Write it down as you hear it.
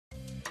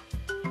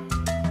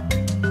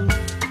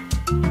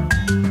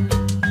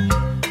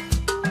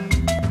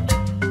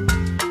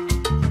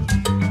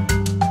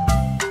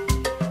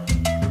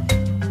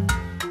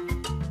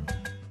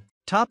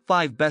Top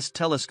 5 Best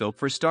Telescope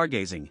for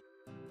Stargazing.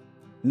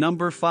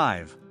 Number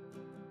 5.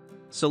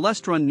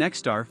 Celestron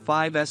NexStar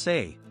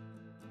 5SA.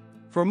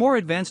 For more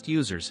advanced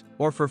users,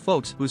 or for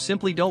folks who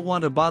simply don't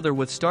want to bother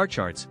with star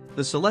charts,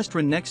 the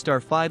Celestron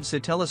NexStar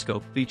 5SA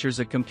telescope features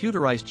a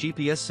computerized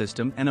GPS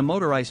system and a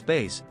motorized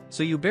base,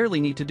 so you barely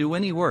need to do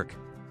any work.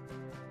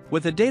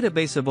 With a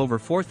database of over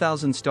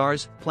 4,000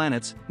 stars,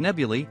 planets,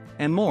 nebulae,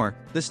 and more,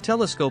 this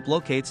telescope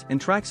locates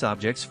and tracks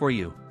objects for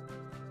you.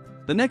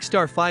 The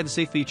NexStar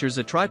 5SA features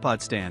a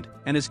tripod stand,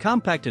 and is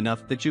compact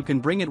enough that you can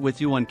bring it with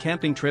you on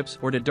camping trips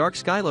or to dark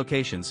sky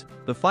locations.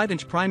 The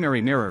 5-inch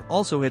primary mirror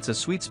also hits a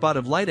sweet spot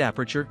of light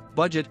aperture,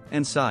 budget,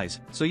 and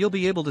size, so you'll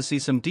be able to see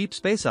some deep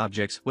space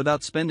objects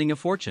without spending a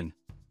fortune.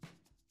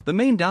 The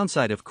main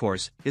downside, of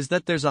course, is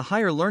that there's a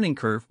higher learning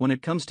curve when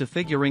it comes to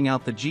figuring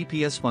out the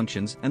GPS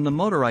functions and the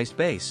motorized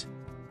base.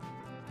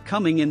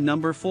 Coming in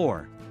number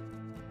 4.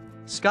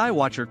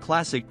 Skywatcher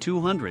Classic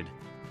 200.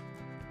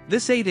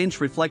 This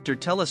 8-inch reflector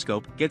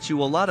telescope gets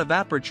you a lot of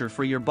aperture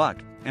for your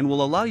buck, and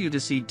will allow you to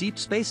see deep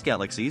space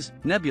galaxies,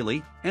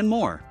 nebulae, and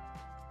more.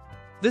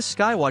 This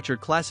Skywatcher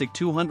Classic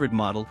 200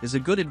 model is a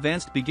good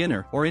advanced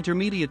beginner or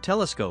intermediate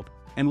telescope,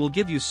 and will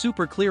give you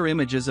super clear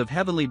images of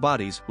heavenly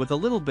bodies with a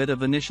little bit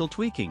of initial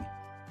tweaking.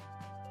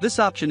 This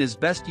option is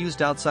best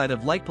used outside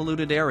of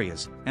light-polluted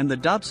areas, and the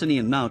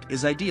Dobsonian mount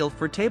is ideal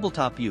for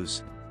tabletop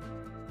use.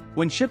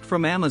 When shipped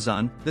from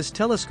Amazon, this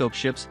telescope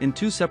ships in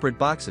 2 separate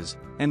boxes,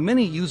 and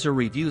many user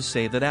reviews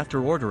say that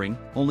after ordering,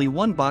 only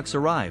 1 box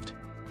arrived.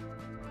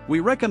 We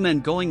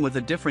recommend going with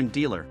a different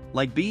dealer,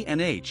 like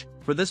B&H,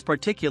 for this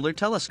particular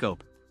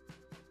telescope.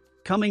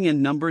 Coming in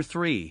number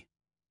 3.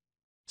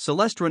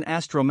 Celestron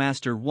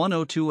AstroMaster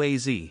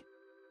 102AZ.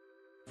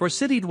 For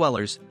city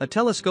dwellers, a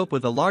telescope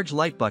with a large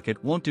light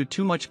bucket won't do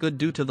too much good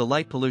due to the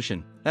light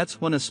pollution.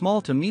 That's when a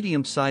small to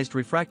medium-sized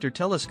refractor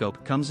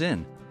telescope comes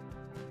in.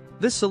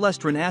 This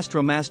Celestron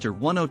AstroMaster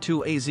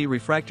 102AZ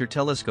refractor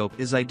telescope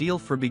is ideal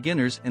for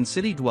beginners and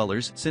city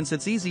dwellers since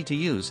it's easy to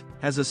use,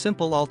 has a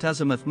simple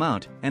alt-azimuth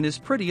mount, and is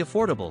pretty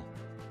affordable.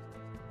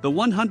 The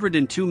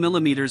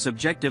 102mm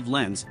objective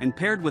lens and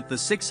paired with the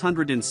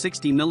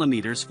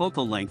 660mm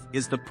focal length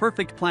is the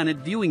perfect planet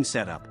viewing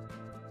setup.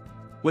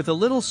 With a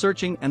little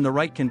searching and the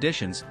right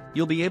conditions,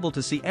 you'll be able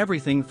to see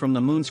everything from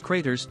the moon's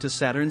craters to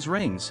Saturn's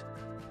rings.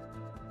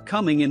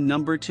 Coming in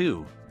number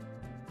 2.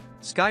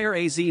 Gskyer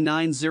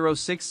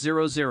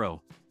AZ90600.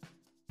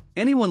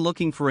 Anyone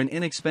looking for an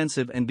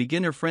inexpensive and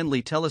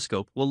beginner-friendly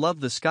telescope will love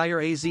the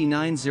Gskyer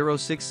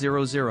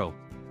AZ90600.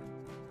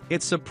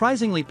 It's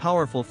surprisingly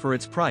powerful for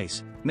its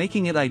price,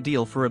 making it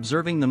ideal for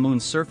observing the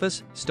moon's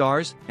surface,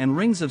 stars, and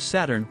rings of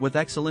Saturn with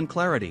excellent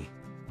clarity.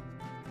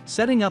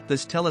 Setting up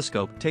this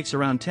telescope takes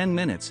around 10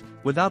 minutes,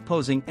 without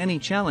posing any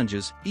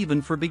challenges,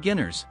 even for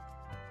beginners.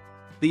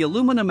 The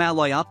aluminum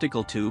alloy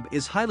optical tube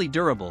is highly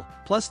durable,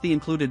 plus the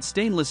included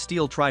stainless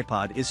steel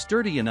tripod is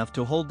sturdy enough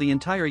to hold the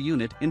entire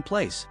unit in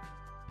place.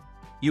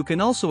 You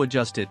can also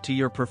adjust it to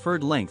your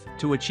preferred length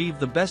to achieve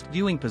the best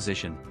viewing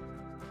position.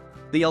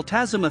 The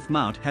alt-azimuth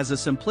mount has a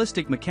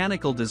simplistic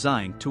mechanical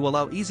design to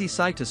allow easy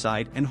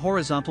side-to-side and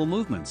horizontal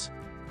movements.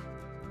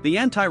 The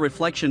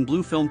anti-reflection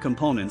blue film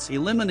components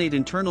eliminate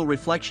internal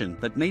reflection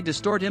that may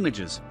distort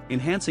images,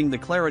 enhancing the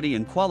clarity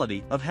and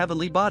quality of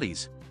heavenly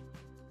bodies.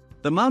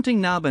 The mounting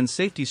knob and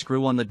safety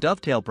screw on the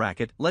dovetail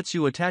bracket lets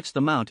you attach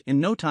the mount in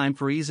no time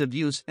for ease of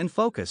use and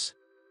focus.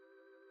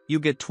 You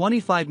get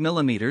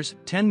 25mm,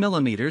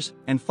 10mm,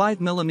 and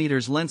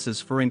 5mm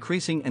lenses for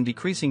increasing and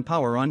decreasing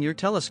power on your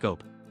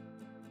telescope.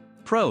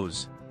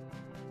 Pros: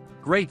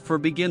 great for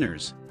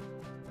beginners.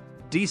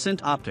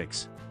 Decent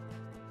optics.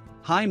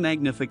 High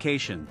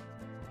magnification.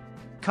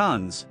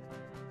 Cons: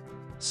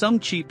 some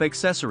cheap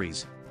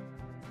accessories.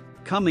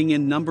 Coming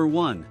in number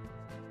 1.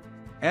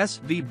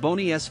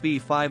 SVBONY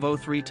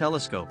SV503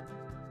 telescope.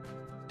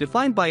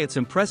 Defined by its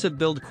impressive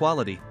build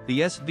quality,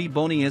 the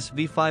SVBONY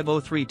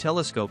SV503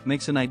 telescope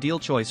makes an ideal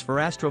choice for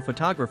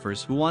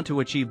astrophotographers who want to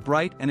achieve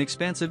bright and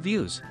expansive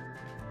views.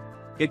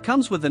 It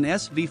comes with an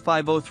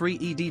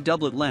SV503 ED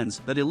doublet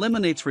lens that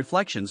eliminates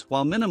reflections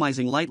while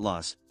minimizing light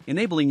loss,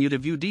 enabling you to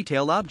view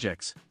detailed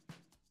objects.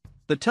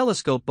 The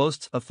telescope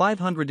boasts a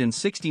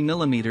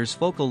 560mm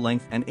focal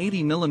length and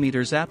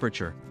 80mm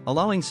aperture,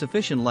 allowing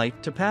sufficient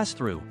light to pass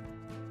through.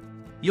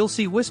 You'll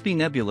see wispy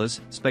nebulas,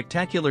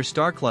 spectacular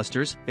star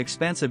clusters,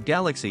 expansive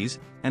galaxies,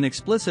 and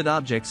explicit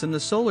objects in the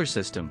solar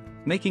system,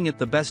 making it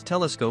the best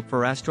telescope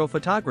for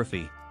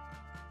astrophotography.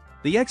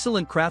 The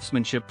excellent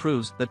craftsmanship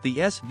proves that the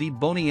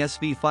SVBONY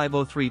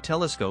SV503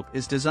 telescope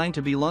is designed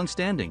to be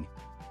long-standing.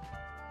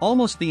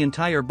 Almost the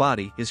entire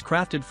body is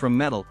crafted from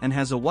metal and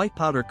has a white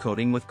powder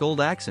coating with gold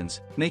accents,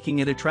 making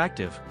it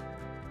attractive.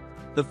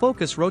 The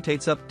focus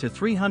rotates up to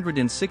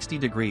 360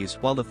 degrees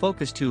while the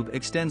focus tube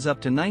extends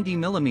up to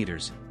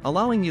 90mm,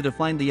 allowing you to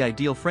find the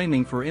ideal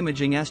framing for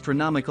imaging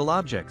astronomical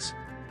objects.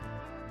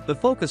 The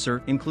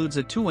focuser includes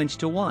a 2-inch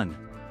to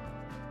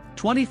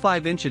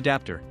 1.25-inch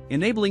adapter,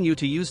 enabling you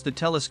to use the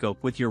telescope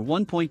with your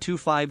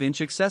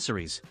 1.25-inch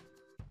accessories.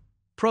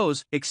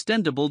 Pros: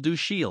 extendable dew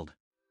shield.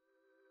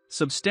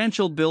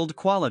 Substantial build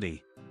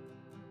quality.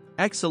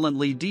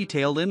 excellently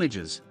detailed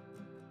images.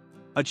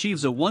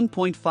 Achieves a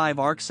 1.5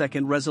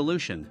 arcsecond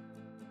resolution.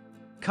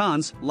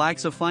 Cons: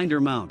 lacks a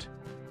finder mount.